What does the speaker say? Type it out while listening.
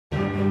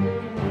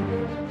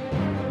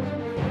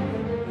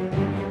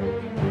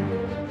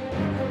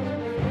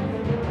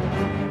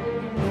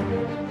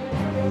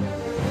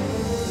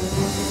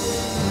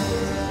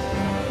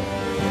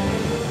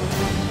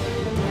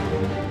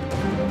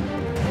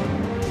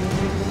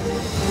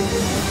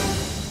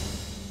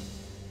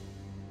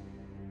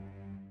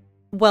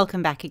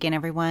Welcome back again,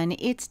 everyone.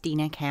 It's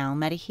Dina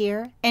Calmetta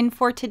here, and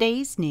for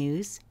today's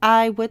news,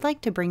 I would like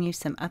to bring you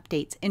some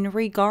updates in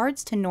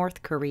regards to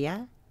North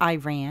Korea,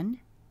 Iran,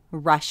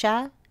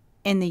 Russia,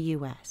 and the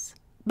U.S.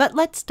 But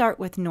let's start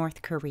with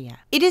North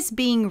Korea. It is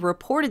being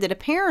reported that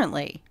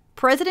apparently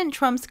President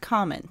Trump's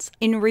comments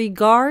in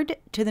regard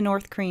to the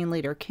North Korean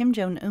leader Kim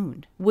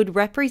Jong-un would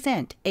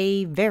represent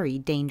a very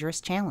dangerous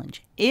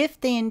challenge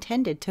if they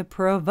intended to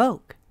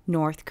provoke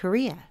North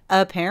Korea.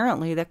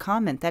 Apparently, the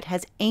comment that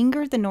has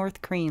angered the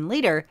North Korean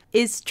leader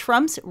is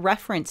Trump's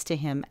reference to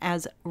him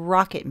as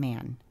Rocket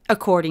Man.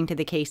 According to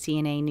the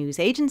KCNA news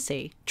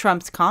agency,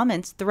 Trump's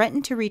comments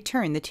threatened to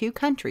return the two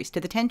countries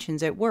to the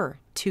tensions that were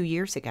 2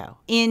 years ago.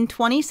 In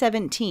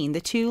 2017,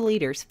 the two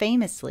leaders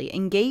famously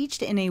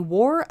engaged in a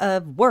war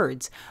of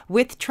words,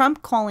 with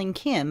Trump calling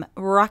Kim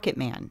Rocket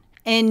Man,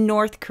 and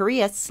North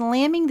Korea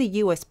slamming the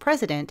U.S.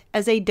 president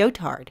as a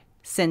dotard.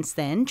 Since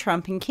then,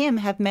 Trump and Kim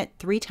have met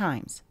 3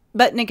 times.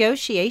 But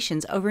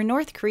negotiations over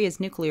North Korea's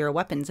nuclear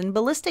weapons and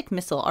ballistic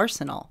missile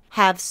arsenal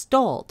have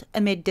stalled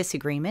amid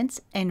disagreements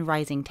and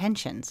rising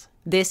tensions.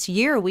 This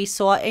year, we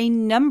saw a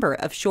number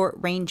of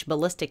short-range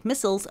ballistic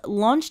missiles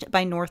launched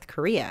by North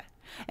Korea.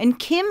 And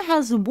Kim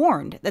has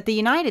warned that the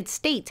United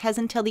States has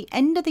until the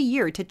end of the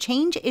year to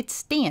change its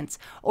stance,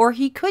 or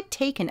he could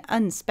take an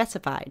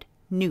unspecified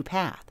new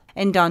path.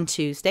 And on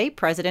Tuesday,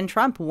 President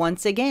Trump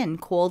once again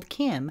called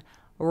Kim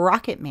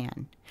Rocket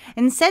Man,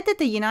 and said that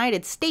the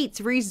United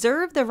States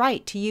reserved the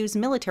right to use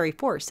military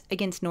force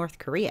against North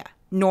Korea.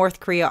 North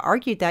Korea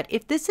argued that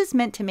if this is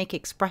meant to make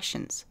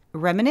expressions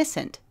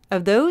reminiscent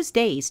of those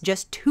days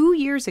just 2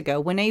 years ago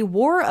when a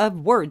war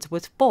of words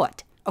was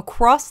fought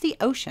across the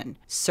ocean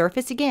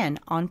surface again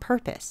on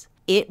purpose,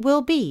 it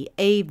will be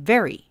a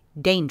very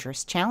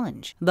dangerous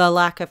challenge. The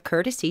lack of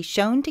courtesy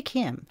shown to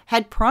Kim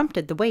had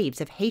prompted the waves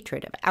of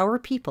hatred of our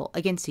people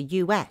against the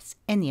U.S.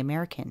 and the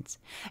Americans,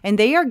 and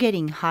they are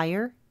getting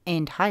higher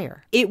and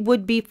higher. It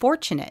would be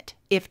fortunate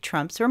if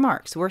Trump's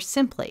remarks were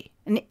simply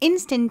an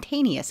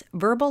instantaneous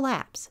verbal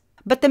lapse,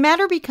 but the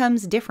matter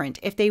becomes different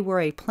if they were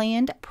a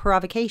planned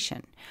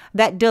provocation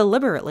that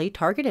deliberately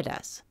targeted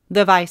us.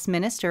 The Vice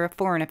Minister of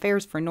Foreign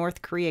Affairs for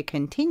North Korea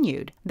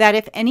continued that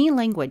if any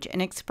language and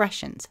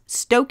expressions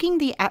stoking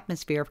the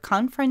atmosphere of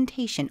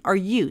confrontation are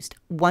used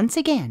once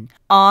again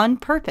on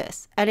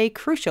purpose at a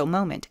crucial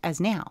moment as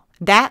now,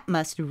 that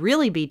must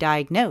really be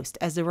diagnosed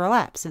as the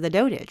relapse of the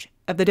dotage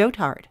of the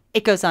dotard.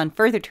 It goes on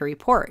further to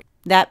report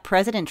that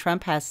President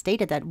Trump has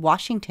stated that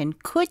Washington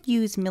could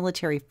use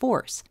military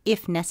force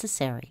if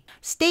necessary,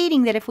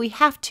 stating that if we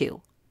have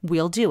to,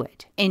 we'll do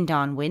it. And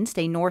on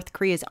Wednesday, North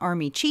Korea's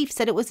army chief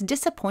said it was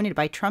disappointed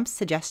by Trump's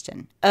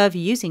suggestion of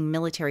using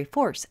military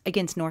force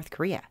against North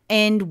Korea,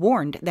 and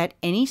warned that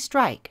any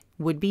strike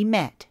would be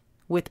met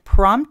with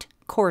prompt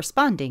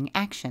corresponding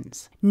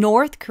actions.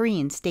 North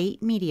Korean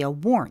state media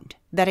warned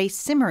that a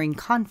simmering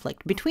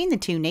conflict between the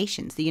two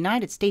nations, the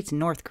United States and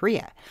North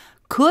Korea,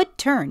 could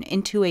turn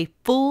into a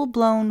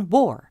full-blown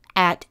war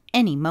at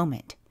any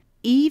moment.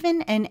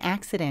 Even an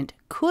accident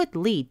could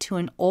lead to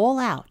an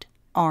all-out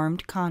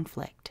armed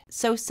conflict.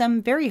 So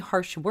some very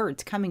harsh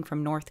words coming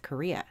from North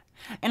Korea.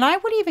 And I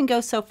would even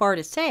go so far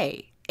to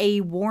say a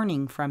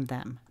warning from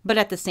them. But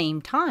at the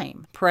same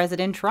time,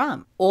 President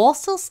Trump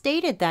also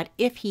stated that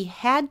if he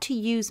had to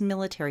use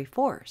military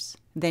force,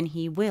 then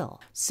he will.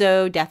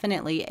 So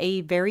definitely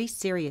a very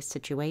serious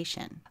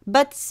situation.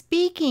 But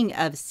speaking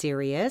of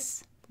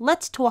serious,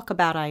 let's talk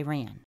about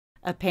Iran.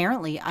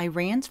 Apparently,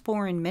 Iran's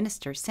foreign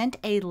minister sent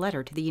a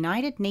letter to the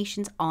United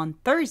Nations on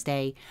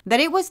Thursday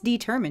that it was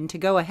determined to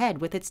go ahead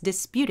with its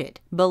disputed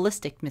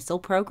ballistic missile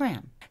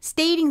program,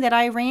 stating that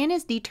Iran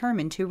is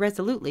determined to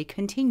resolutely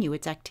continue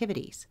its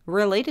activities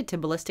related to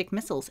ballistic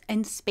missiles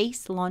and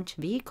space launch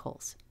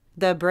vehicles.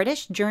 The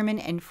British, German,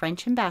 and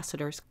French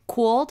ambassadors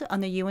called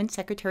on the UN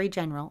Secretary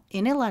General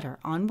in a letter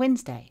on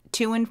Wednesday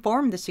to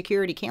inform the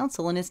Security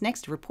Council in his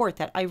next report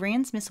that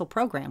Iran's missile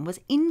program was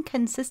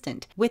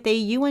inconsistent with a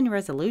UN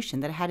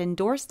resolution that had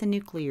endorsed the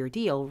nuclear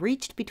deal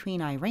reached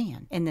between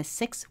Iran and the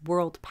 6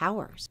 world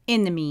powers.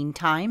 In the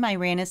meantime,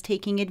 Iran is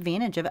taking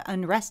advantage of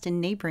unrest in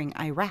neighboring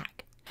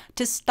Iraq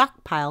to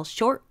stockpile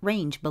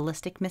short-range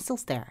ballistic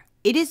missiles there.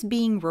 It is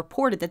being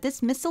reported that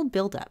this missile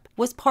buildup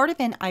was part of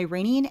an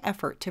Iranian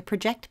effort to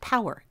project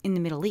power in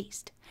the Middle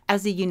East,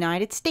 as the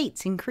United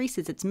States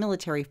increases its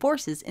military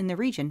forces in the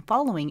region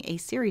following a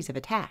series of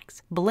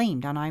attacks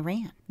blamed on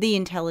Iran. The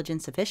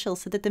intelligence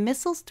officials said that the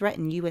missiles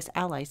threaten U.S.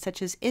 allies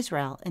such as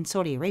Israel and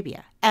Saudi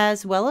Arabia,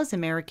 as well as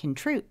American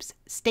troops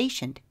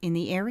stationed in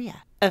the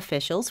area.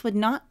 Officials would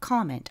not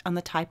comment on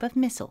the type of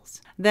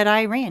missiles that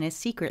Iran is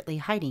secretly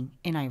hiding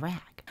in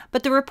Iraq.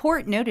 But the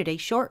report noted a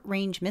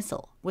short-range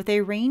missile with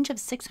a range of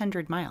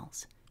 600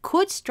 miles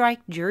could strike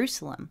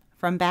Jerusalem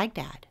from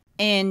Baghdad.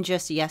 And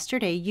just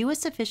yesterday,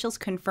 U.S. officials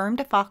confirmed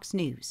to Fox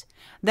News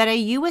that a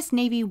U.S.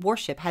 Navy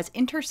warship has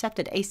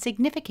intercepted a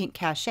significant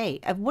cache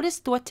of what is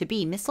thought to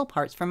be missile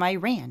parts from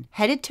Iran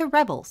headed to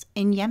rebels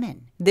in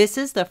Yemen. This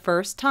is the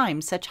first time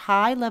such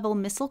high-level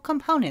missile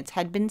components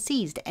had been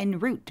seized en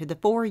route to the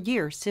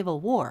 4-year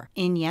civil war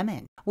in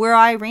Yemen, where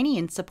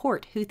Iranians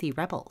support Houthi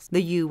rebels.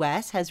 The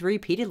U.S. has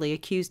repeatedly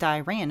accused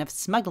Iran of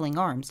smuggling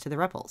arms to the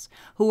rebels,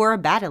 who are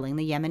battling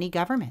the Yemeni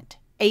government.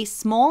 A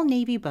small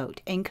Navy boat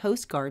and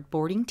Coast Guard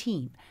boarding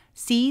team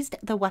seized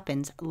the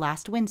weapons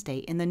last Wednesday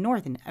in the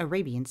northern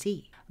Arabian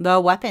Sea. The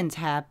weapons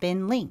have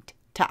been linked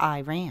to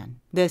Iran.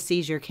 The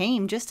seizure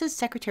came just as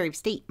Secretary of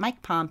State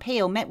Mike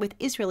Pompeo met with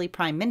Israeli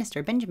Prime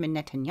Minister Benjamin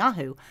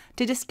Netanyahu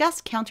to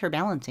discuss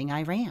counterbalancing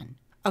Iran.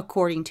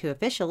 According to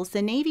officials,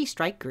 the Navy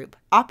strike group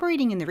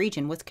operating in the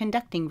region was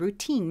conducting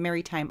routine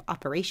maritime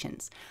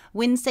operations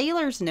when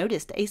sailors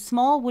noticed a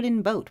small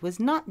wooden boat was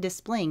not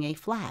displaying a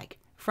flag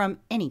from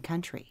any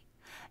country.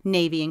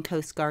 Navy and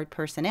Coast Guard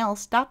personnel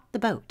stopped the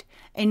boat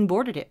and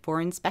boarded it for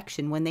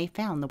inspection when they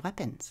found the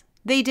weapons.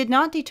 They did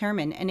not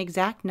determine an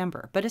exact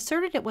number, but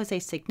asserted it was a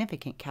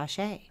significant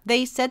cache.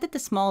 They said that the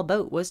small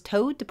boat was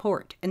towed to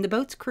port and the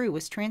boat's crew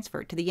was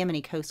transferred to the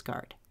Yemeni Coast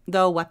Guard.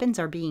 The weapons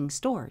are being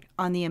stored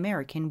on the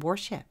American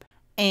warship.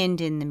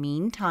 And in the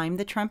meantime,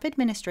 the Trump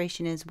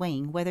administration is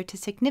weighing whether to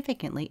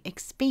significantly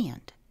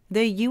expand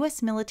the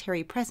U.S.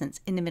 military presence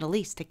in the Middle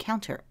East to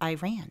counter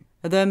Iran.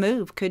 The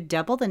move could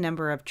double the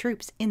number of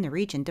troops in the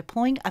region,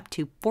 deploying up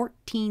to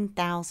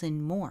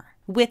 14,000 more,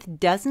 with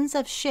dozens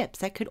of ships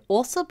that could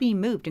also be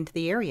moved into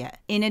the area,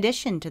 in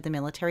addition to the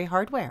military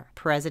hardware.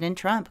 President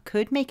Trump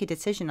could make a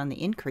decision on the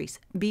increase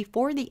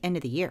before the end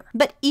of the year.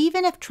 But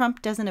even if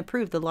Trump doesn't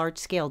approve the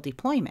large-scale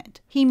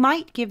deployment, he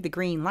might give the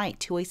green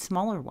light to a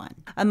smaller one.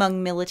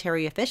 Among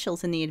military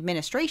officials in the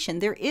administration,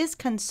 there is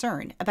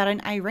concern about an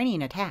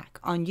Iranian attack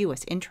on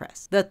U.S.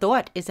 interests. The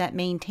thought is that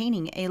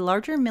maintaining a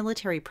larger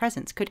military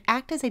presence could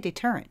act as a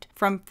deterrent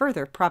from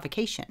further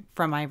provocation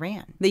from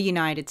Iran. The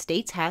United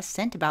States has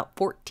sent about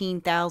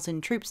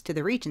 14,000 troops to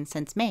the region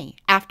since May,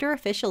 after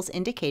officials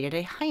indicated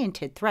a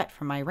heightened threat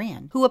from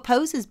Iran, who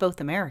opposes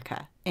both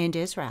America and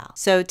Israel.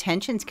 So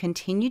tensions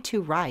continue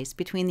to rise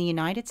between the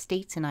United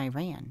States and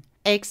Iran,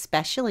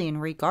 especially in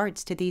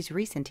regards to these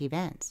recent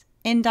events.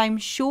 And I'm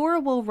sure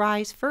will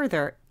rise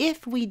further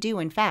if we do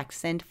in fact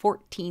send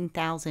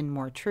 14,000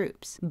 more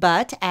troops.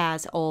 But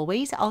as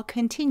always, I'll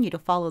continue to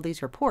follow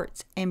these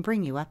reports and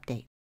bring you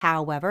updates.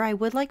 However, I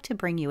would like to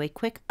bring you a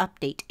quick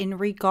update in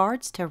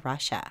regards to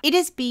Russia. It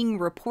is being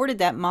reported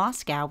that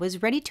Moscow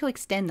is ready to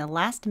extend the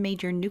last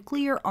major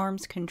nuclear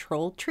arms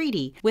control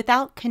treaty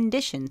without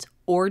conditions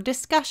or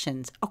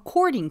discussions,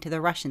 according to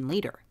the Russian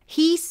leader.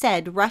 He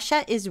said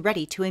Russia is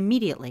ready to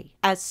immediately,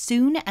 as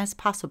soon as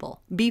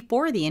possible,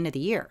 before the end of the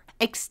year,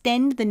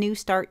 extend the New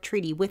START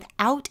treaty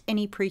without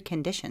any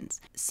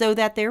preconditions, so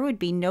that there would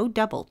be no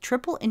double,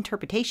 triple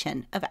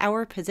interpretation of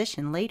our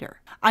position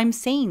later. I'm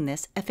saying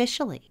this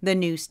officially. The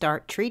New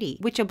START treaty,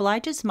 which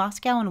obliges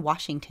Moscow and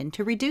Washington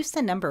to reduce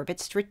the number of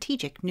its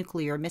strategic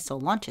nuclear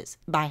missile launches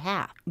by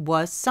half,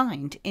 was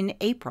signed in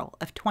April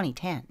of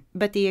 2010.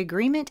 But the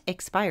agreement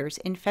expires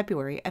in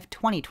February of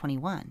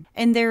 2021,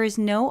 and there is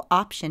no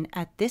option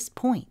at this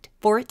point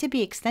for it to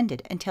be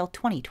extended until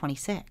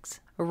 2026.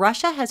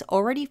 Russia has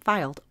already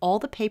filed all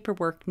the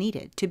paperwork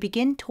needed to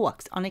begin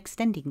talks on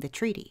extending the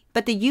treaty,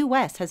 but the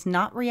U.S. has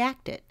not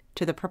reacted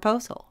to the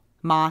proposal.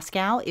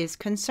 Moscow is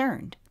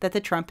concerned that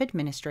the Trump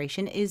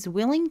administration is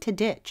willing to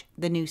ditch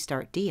the New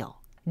START deal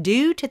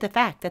due to the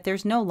fact that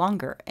there's no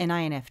longer an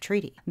INF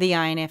treaty. The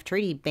INF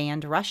treaty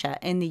banned Russia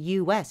and the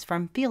U.S.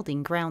 from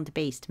fielding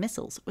ground-based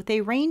missiles with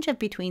a range of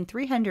between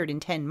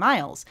 310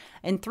 miles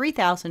and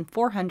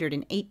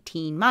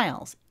 3,418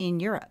 miles in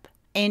Europe,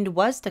 and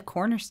was the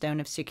cornerstone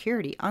of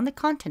security on the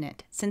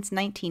continent since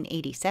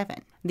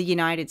 1987. The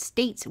United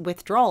States'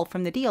 withdrawal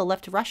from the deal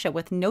left Russia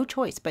with no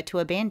choice but to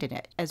abandon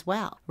it as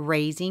well,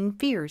 raising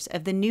fears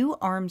of the new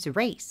arms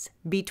race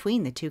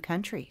between the two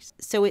countries.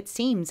 So it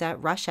seems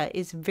that Russia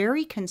is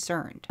very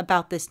concerned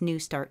about this New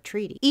START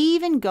treaty,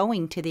 even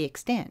going to the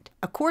extent,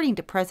 according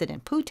to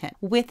President Putin,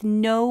 with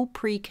no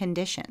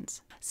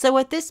preconditions. So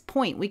at this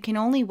point, we can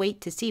only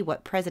wait to see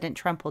what President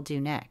Trump will do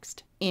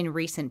next. In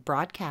recent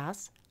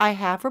broadcasts, I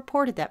have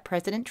reported that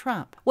President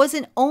Trump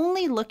wasn't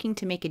only looking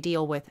to make a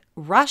deal with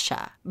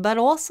Russia, but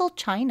also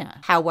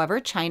China.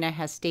 However, China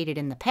has stated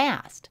in the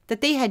past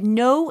that they had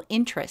no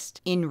interest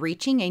in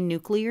reaching a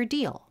nuclear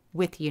deal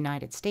with the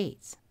United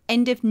States.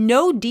 And if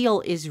no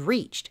deal is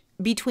reached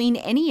between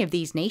any of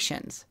these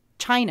nations,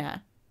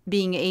 China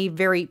being a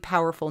very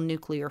powerful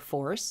nuclear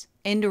force,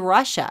 and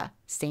Russia,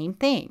 same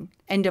thing,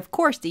 and of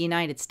course the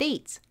United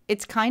States,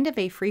 it's kind of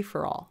a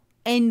free-for-all,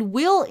 and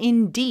will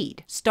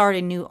indeed start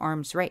a new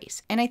arms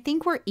race. And I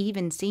think we're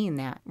even seeing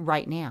that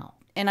right now.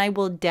 And I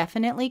will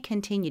definitely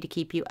continue to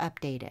keep you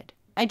updated.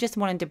 I just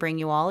wanted to bring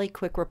you all a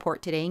quick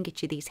report today and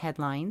get you these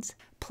headlines.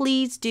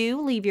 Please do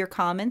leave your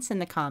comments in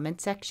the comment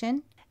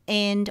section.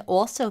 And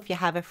also, if you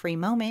have a free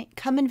moment,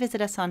 come and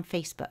visit us on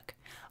Facebook,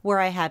 where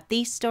I have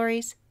these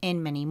stories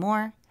and many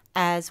more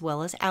as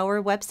well as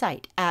our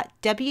website at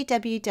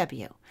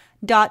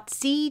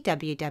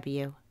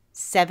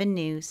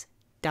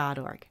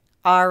www.cww7news.org.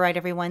 All right,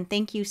 everyone,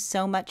 thank you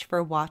so much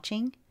for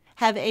watching.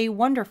 Have a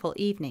wonderful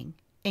evening,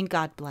 and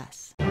God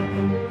bless.